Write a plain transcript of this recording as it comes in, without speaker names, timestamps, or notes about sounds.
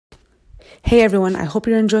Hey everyone, I hope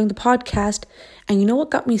you're enjoying the podcast. And you know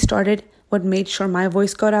what got me started? What made sure my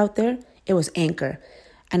voice got out there? It was Anchor.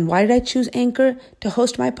 And why did I choose Anchor to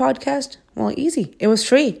host my podcast? Well, easy. It was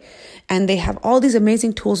free. And they have all these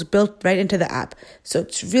amazing tools built right into the app. So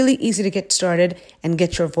it's really easy to get started and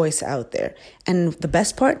get your voice out there. And the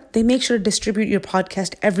best part, they make sure to distribute your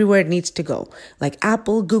podcast everywhere it needs to go, like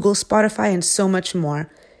Apple, Google, Spotify, and so much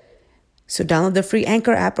more. So download the free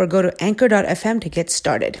Anchor app or go to anchor.fm to get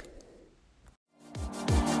started.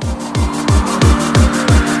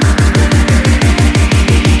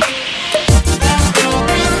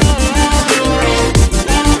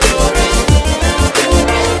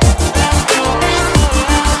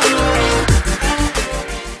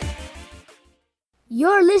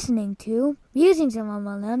 You're listening to Musings of a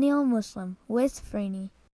Millennial Muslim with Franny.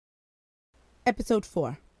 Episode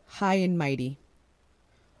 4, High and Mighty.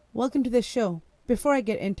 Welcome to the show. Before I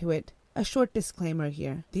get into it, a short disclaimer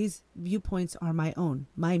here. These viewpoints are my own,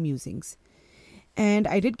 my musings. And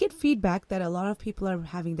I did get feedback that a lot of people are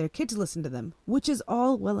having their kids listen to them, which is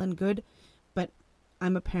all well and good, but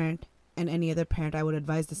I'm a parent, and any other parent I would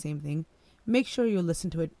advise the same thing. Make sure you listen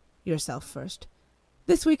to it yourself first.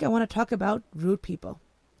 This week I want to talk about rude people.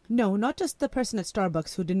 No, not just the person at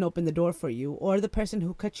Starbucks who didn't open the door for you, or the person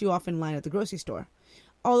who cut you off in line at the grocery store.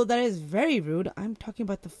 Although that is very rude, I'm talking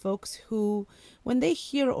about the folks who, when they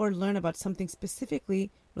hear or learn about something,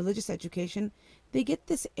 specifically religious education, they get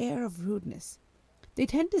this air of rudeness. They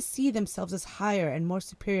tend to see themselves as higher and more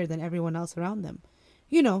superior than everyone else around them.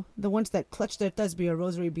 You know, the ones that clutch their tasbih or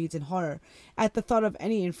rosary beads in horror at the thought of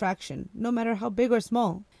any infraction, no matter how big or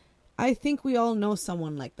small. I think we all know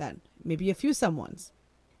someone like that, maybe a few someones.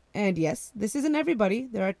 And yes, this isn't everybody.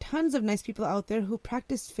 There are tons of nice people out there who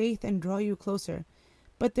practice faith and draw you closer.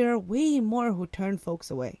 But there are way more who turn folks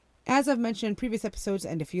away. As I've mentioned in previous episodes,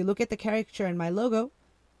 and if you look at the caricature in my logo,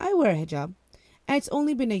 I wear a hijab. And it's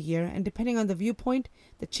only been a year, and depending on the viewpoint,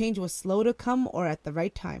 the change was slow to come or at the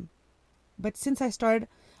right time. But since I started,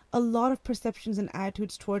 a lot of perceptions and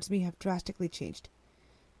attitudes towards me have drastically changed.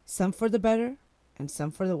 Some for the better, and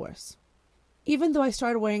some for the worse. Even though I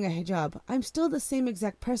started wearing a hijab, I'm still the same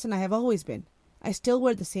exact person I have always been. I still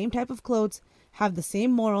wear the same type of clothes, have the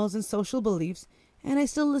same morals and social beliefs, and I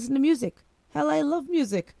still listen to music. Hell, I love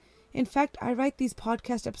music. In fact, I write these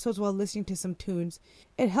podcast episodes while listening to some tunes.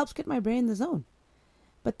 It helps get my brain in the zone.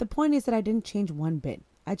 But the point is that I didn't change one bit.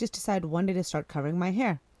 I just decided one day to start covering my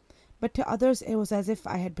hair. But to others, it was as if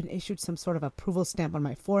I had been issued some sort of approval stamp on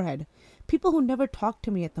my forehead. People who never talked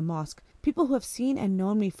to me at the mosque. People who have seen and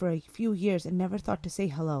known me for a few years and never thought to say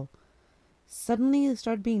hello. Suddenly, it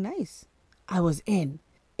started being nice. I was in.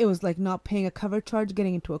 It was like not paying a cover charge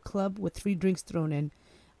getting into a club with 3 drinks thrown in.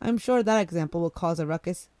 I'm sure that example will cause a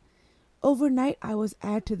ruckus. Overnight, I was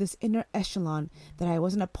added to this inner echelon that I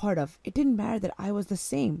wasn't a part of. It didn't matter that I was the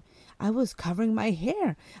same. I was covering my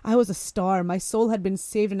hair. I was a star. My soul had been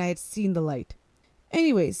saved and I had seen the light.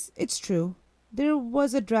 Anyways, it's true. There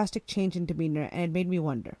was a drastic change in demeanor and it made me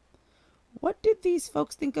wonder. What did these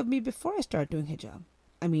folks think of me before I started doing hijab?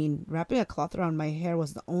 I mean, wrapping a cloth around my hair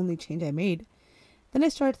was the only change I made. Then I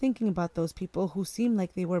started thinking about those people who seemed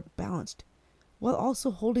like they were balanced, while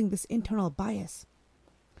also holding this internal bias.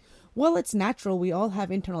 Well, it's natural we all have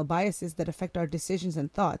internal biases that affect our decisions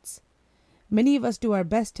and thoughts. Many of us do our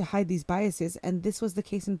best to hide these biases, and this was the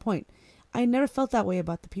case in point. I never felt that way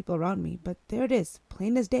about the people around me, but there it is,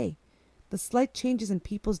 plain as day. The slight changes in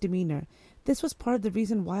people's demeanor. This was part of the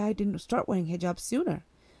reason why I didn't start wearing hijab sooner.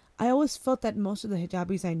 I always felt that most of the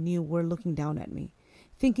hijabis I knew were looking down at me,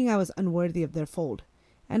 thinking I was unworthy of their fold.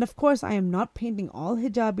 And of course, I am not painting all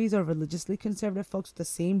hijabis or religiously conservative folks with the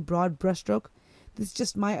same broad brushstroke. This is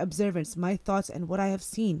just my observance, my thoughts, and what I have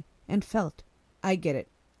seen and felt. I get it.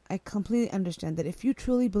 I completely understand that if you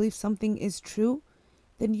truly believe something is true,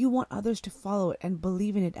 then you want others to follow it and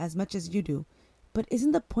believe in it as much as you do. But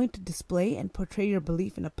isn't the point to display and portray your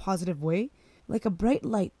belief in a positive way? Like a bright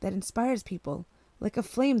light that inspires people, like a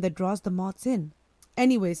flame that draws the moths in.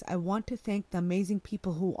 Anyways, I want to thank the amazing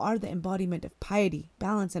people who are the embodiment of piety,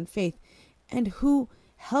 balance, and faith, and who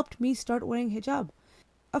helped me start wearing hijab.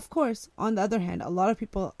 Of course, on the other hand, a lot of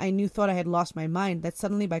people I knew thought I had lost my mind, that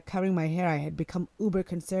suddenly by covering my hair I had become uber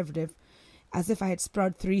conservative, as if I had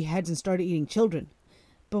sprouted 3 heads and started eating children.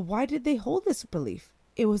 But why did they hold this belief?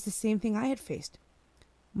 It was the same thing I had faced.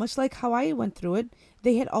 Much like how I went through it,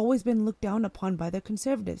 they had always been looked down upon by the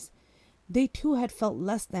conservatives. They too had felt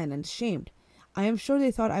less than and shamed. I am sure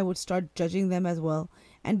they thought I would start judging them as well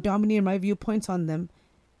and domineer my viewpoints on them,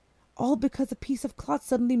 all because a piece of cloth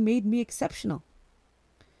suddenly made me exceptional.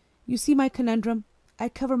 You see my conundrum? I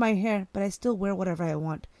cover my hair, but I still wear whatever I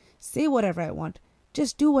want, say whatever I want,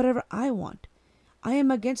 just do whatever I want. I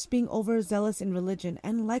am against being overzealous in religion,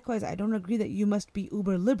 and likewise I don't agree that you must be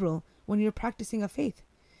uber liberal when you're practicing a faith.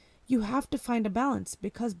 You have to find a balance,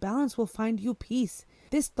 because balance will find you peace.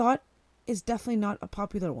 This thought is definitely not a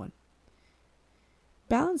popular one.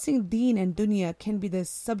 Balancing deen and dunya can be the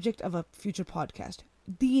subject of a future podcast.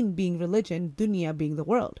 Deen being religion, dunya being the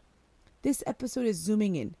world. This episode is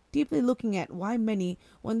zooming in, deeply looking at why many,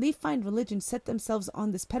 when they find religion, set themselves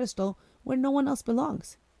on this pedestal where no one else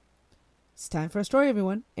belongs. It's time for a story,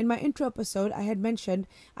 everyone. In my intro episode, I had mentioned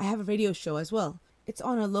I have a radio show as well. It's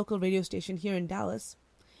on a local radio station here in Dallas.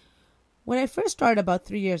 When I first started about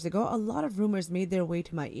 3 years ago, a lot of rumors made their way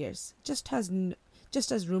to my ears, just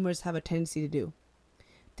as rumors have a tendency to do.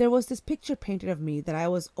 There was this picture painted of me that I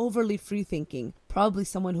was overly free-thinking, probably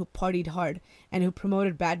someone who partied hard and who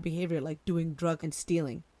promoted bad behavior like doing drugs and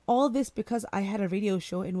stealing. All this because I had a radio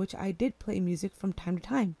show in which I did play music from time to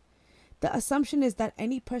time. The assumption is that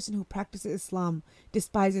any person who practices Islam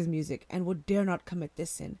despises music and would dare not commit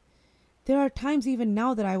this sin. There are times even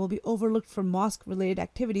now that I will be overlooked for mosque-related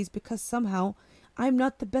activities because somehow I'm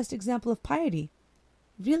not the best example of piety.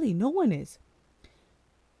 Really, no one is.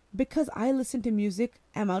 Because I listen to music,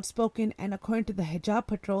 am outspoken, and according to the hijab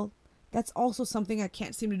patrol, that's also something I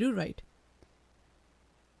can't seem to do right.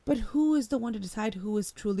 But who is the one to decide who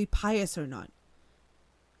is truly pious or not?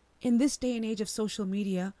 In this day and age of social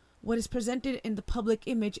media, what is presented in the public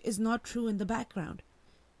image is not true in the background.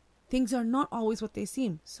 Things are not always what they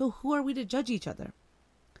seem, so who are we to judge each other?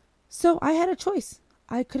 So I had a choice.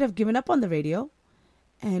 I could have given up on the radio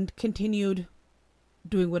and continued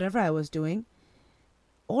doing whatever I was doing,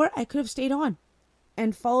 or I could have stayed on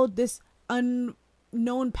and followed this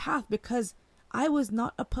unknown path because I was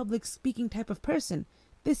not a public speaking type of person.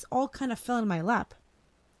 This all kind of fell in my lap.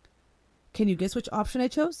 Can you guess which option I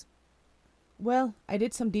chose? Well, I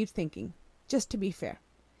did some deep thinking, just to be fair,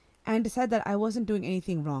 and decided that I wasn't doing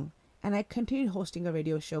anything wrong, and I continued hosting a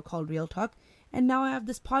radio show called Real Talk, and now I have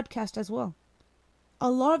this podcast as well.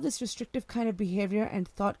 A lot of this restrictive kind of behavior and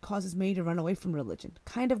thought causes many to run away from religion,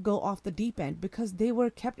 kind of go off the deep end because they were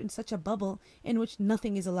kept in such a bubble in which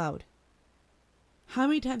nothing is allowed. How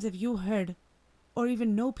many times have you heard or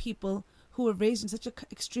even know people who were raised in such an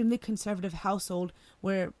extremely conservative household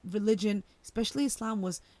where religion, especially Islam,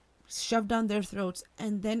 was shoved down their throats,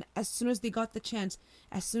 and then as soon as they got the chance,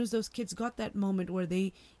 as soon as those kids got that moment where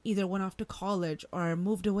they either went off to college or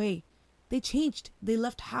moved away, they changed. They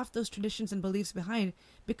left half those traditions and beliefs behind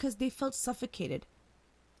because they felt suffocated.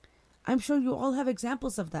 I'm sure you all have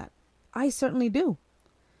examples of that. I certainly do.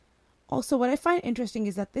 Also, what I find interesting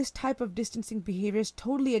is that this type of distancing behavior is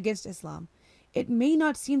totally against Islam. It may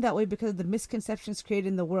not seem that way because of the misconceptions created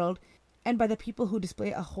in the world and by the people who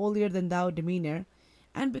display a holier-than-thou demeanor,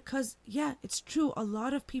 and because, yeah, it's true, a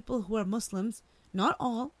lot of people who are Muslims, not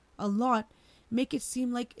all, a lot, make it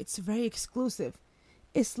seem like it's very exclusive.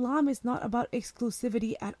 Islam is not about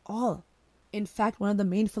exclusivity at all. In fact, one of the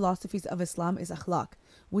main philosophies of Islam is akhlaq,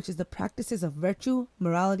 which is the practices of virtue,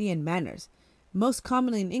 morality, and manners. Most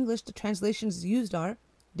commonly in English, the translations used are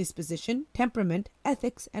disposition, temperament,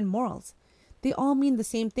 ethics, and morals. They all mean the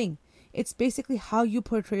same thing. It's basically how you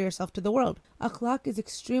portray yourself to the world. Akhlaq is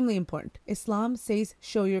extremely important. Islam says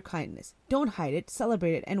show your kindness. Don't hide it,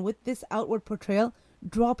 celebrate it, and with this outward portrayal,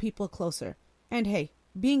 draw people closer. And hey,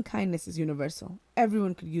 being kindness is universal.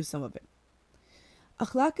 Everyone could use some of it.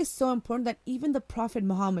 Akhlaq is so important that even the Prophet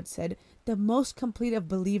Muhammad said, the most complete of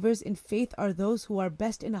believers in faith are those who are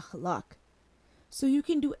best in akhlaq. So you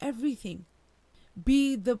can do everything.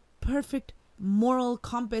 Be the perfect moral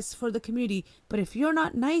compass for the community, but if you're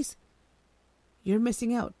not nice, you're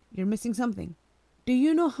missing out. You're missing something. Do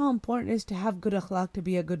you know how important it is to have good akhlaq to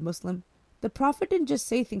be a good Muslim? The Prophet didn't just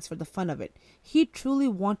say things for the fun of it. He truly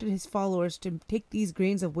wanted his followers to take these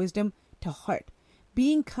grains of wisdom to heart.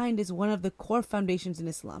 Being kind is one of the core foundations in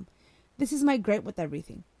Islam. This is my gripe with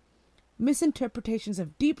everything. Misinterpretations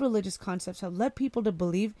of deep religious concepts have led people to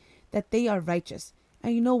believe that they are righteous.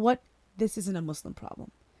 And you know what? This isn't a Muslim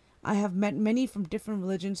problem. I have met many from different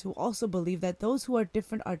religions who also believe that those who are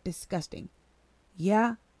different are disgusting.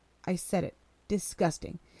 Yeah, I said it.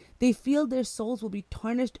 Disgusting. They feel their souls will be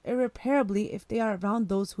tarnished irreparably if they are around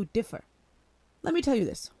those who differ. Let me tell you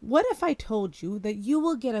this. What if I told you that you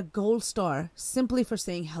will get a gold star simply for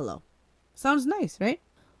saying hello? Sounds nice, right?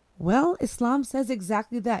 Well, Islam says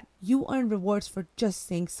exactly that. You earn rewards for just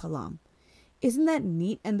saying salam. Isn't that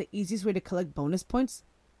neat and the easiest way to collect bonus points?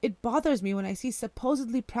 It bothers me when I see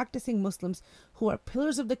supposedly practicing Muslims who are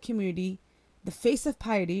pillars of the community, the face of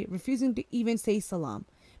piety, refusing to even say salam,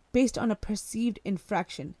 based on a perceived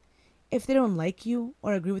infraction. If they don't like you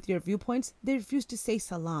or agree with your viewpoints, they refuse to say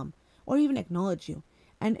salam. or even acknowledge you.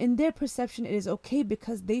 And in their perception, it is okay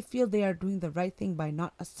because they feel they are doing the right thing by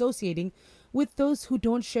not associating with those who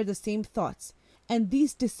don't share the same thoughts. And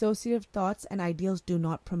these dissociative thoughts and ideals do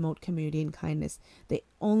not promote community and kindness. They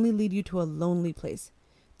only lead you to a lonely place.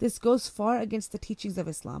 This goes far against the teachings of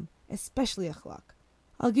Islam, especially akhlaq.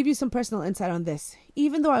 I'll give you some personal insight on this.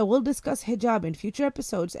 Even though I will discuss hijab in future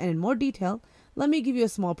episodes and in more detail, let me give you a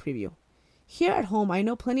small preview. Here at home, I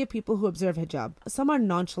know plenty of people who observe hijab. Some are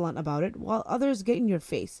nonchalant about it, while others get in your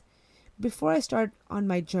face. Before I start on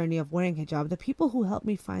my journey of wearing hijab, the people who helped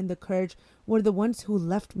me find the courage were the ones who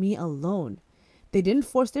left me alone. They didn't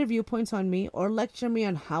force their viewpoints on me or lecture me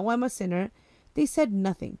on how I'm a sinner. They said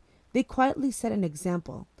nothing. They quietly set an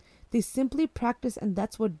example. They simply practiced, and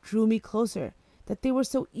that's what drew me closer. That they were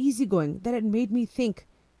so easygoing that it made me think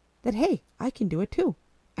that, hey, I can do it too.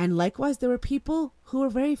 And likewise, there were people who were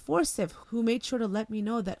very forcive, who made sure to let me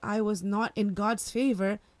know that I was not in God's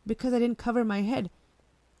favor because I didn't cover my head.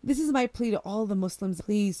 This is my plea to all the Muslims.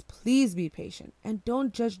 Please, please be patient and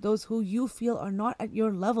don't judge those who you feel are not at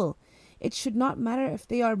your level. It should not matter if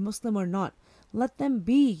they are Muslim or not. Let them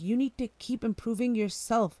be. You need to keep improving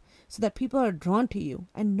yourself so that people are drawn to you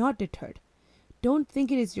and not deterred. Don't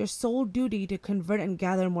think it is your sole duty to convert and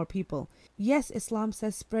gather more people. Yes, Islam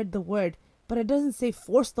says spread the word, but it doesn't say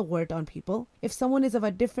force the word on people. If someone is of a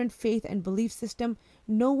different faith and belief system,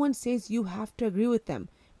 no one says you have to agree with them,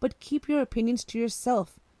 but keep your opinions to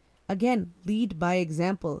yourself. Again, lead by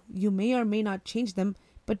example. You may or may not change them,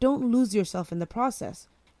 but don't lose yourself in the process.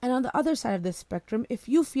 And on the other side of this spectrum, if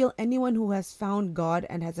you feel anyone who has found God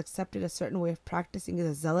and has accepted a certain way of practicing is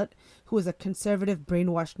a zealot, who is a conservative,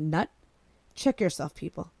 brainwashed nut, check yourself,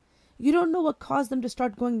 people. You don't know what caused them to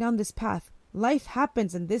start going down this path. Life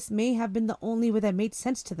happens, and this may have been the only way that made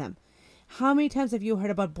sense to them. How many times have you heard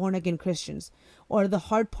about born-again Christians, or the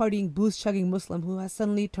hard-partying, booze-chugging Muslim who has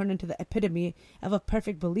suddenly turned into the epitome of a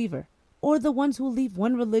perfect believer? Or the ones who leave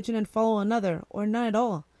one religion and follow another, or none at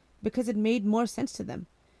all, because it made more sense to them.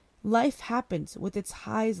 Life happens with its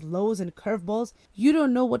highs, lows, and curveballs. You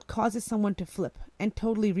don't know what causes someone to flip and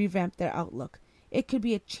totally revamp their outlook. It could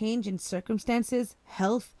be a change in circumstances,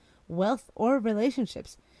 health, wealth, or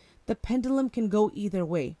relationships. The pendulum can go either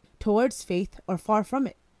way, towards faith or far from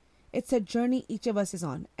it. It's a journey each of us is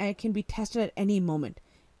on, and it can be tested at any moment,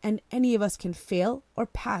 and any of us can fail or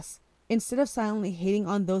pass. Instead of silently hating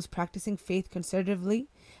on those practicing faith conservatively,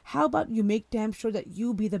 how about you make damn sure that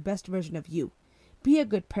you be the best version of you? Be a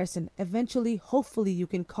good person. Eventually, hopefully, you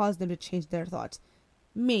can cause them to change their thoughts.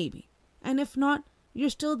 Maybe. And if not,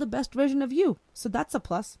 you're still the best version of you. So that's a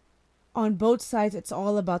plus. On both sides, it's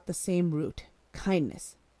all about the same root,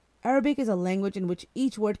 kindness. Arabic is a language in which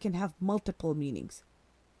each word can have multiple meanings.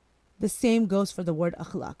 The same goes for the word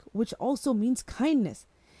akhlaq, which also means kindness.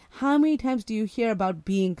 How many times do you hear about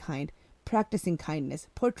being kind, practicing kindness,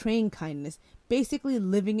 portraying kindness, basically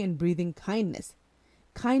living and breathing kindness?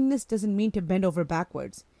 Kindness doesn't mean to bend over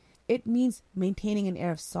backwards. It means maintaining an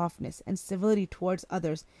air of softness and civility towards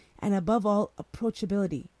others, and above all,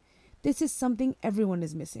 approachability. This is something everyone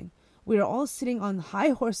is missing. We are all sitting on high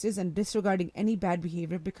horses and disregarding any bad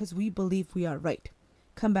behavior because we believe we are right.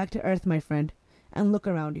 Come back to earth, my friend, and look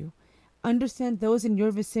around you. Understand those in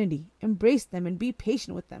your vicinity, embrace them, and be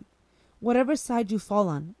patient with them. Whatever side you fall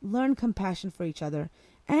on, learn compassion for each other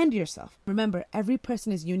and yourself. Remember, every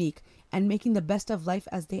person is unique and making the best of life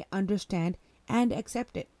as they understand and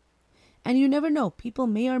accept it. And you never know, people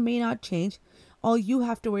may or may not change. All you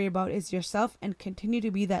have to worry about is yourself and continue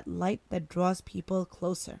to be that light that draws people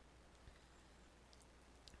closer.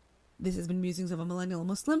 This has been Musings of a Millennial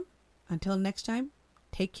Muslim. Until next time,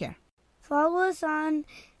 take care. Follow us on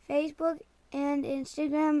Facebook and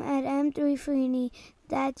Instagram at M3Freeni.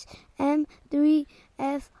 That's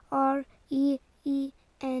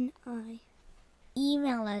M3FREENI.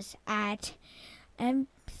 Email us at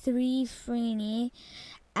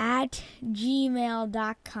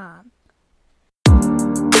M3Freeni@gmail.com.